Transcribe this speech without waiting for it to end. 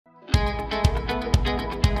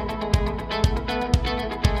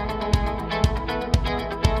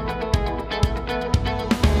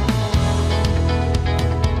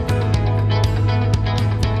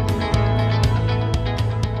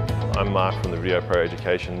Videopro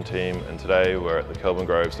education team, and today we're at the Kelvin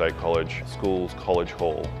Grove State College School's College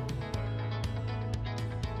Hall.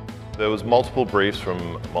 There was multiple briefs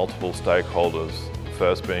from multiple stakeholders, the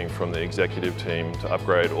first being from the executive team to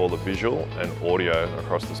upgrade all the visual and audio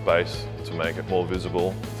across the space to make it more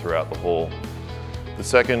visible throughout the hall. The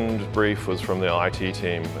second brief was from the IT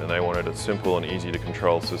team, and they wanted a simple and easy to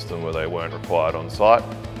control system where they weren't required on site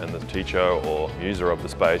and the teacher or user of the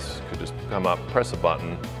space could just come up, press a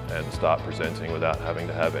button and start presenting without having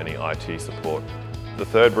to have any IT support. The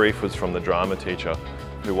third brief was from the drama teacher,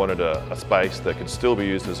 who wanted a space that could still be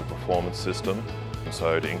used as a performance system, and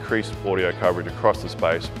so to increase audio coverage across the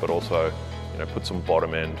space, but also put some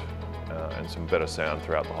bottom end and some better sound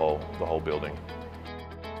throughout the whole building.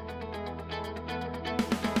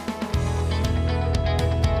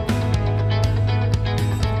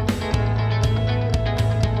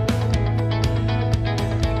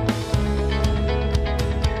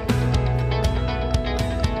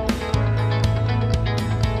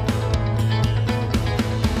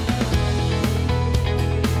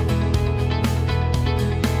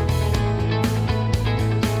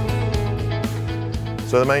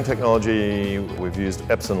 So the main technology, we've used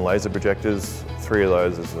Epson laser projectors. 3 of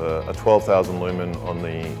those is a 12,000 lumen on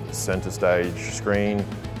the center stage screen,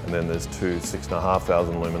 and then there's 2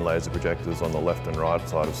 6,500 lumen laser projectors on the left and right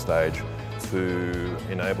side of stage to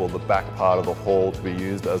enable the back part of the hall to be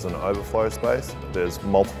used as an overflow space. There's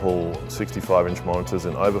multiple 65-inch monitors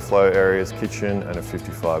in overflow areas, kitchen, and a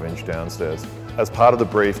 55-inch downstairs. As part of the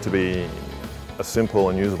brief to be a simple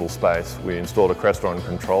and usable space, we installed a Crestron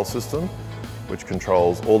control system which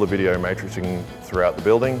controls all the video matrixing throughout the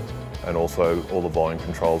building and also all the volume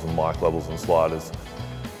controls and mic levels and sliders.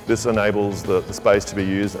 This enables the space to be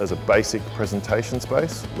used as a basic presentation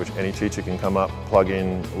space, which any teacher can come up, plug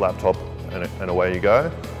in a laptop and away you go,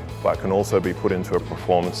 but can also be put into a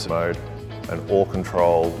performance mode, and all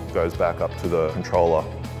control goes back up to the controller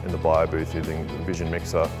in the bio booth using the vision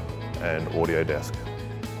mixer and audio desk.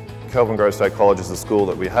 Kelvin Grove State College is a school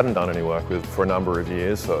that we hadn't done any work with for a number of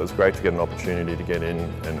years, so it was great to get an opportunity to get in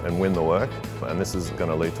and win the work. And this is going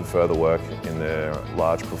to lead to further work in their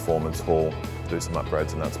large performance hall, do some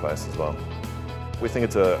upgrades in that space as well. We think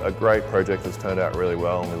it's a great project that's turned out really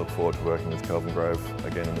well, and we look forward to working with Kelvin Grove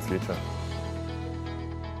again in the future.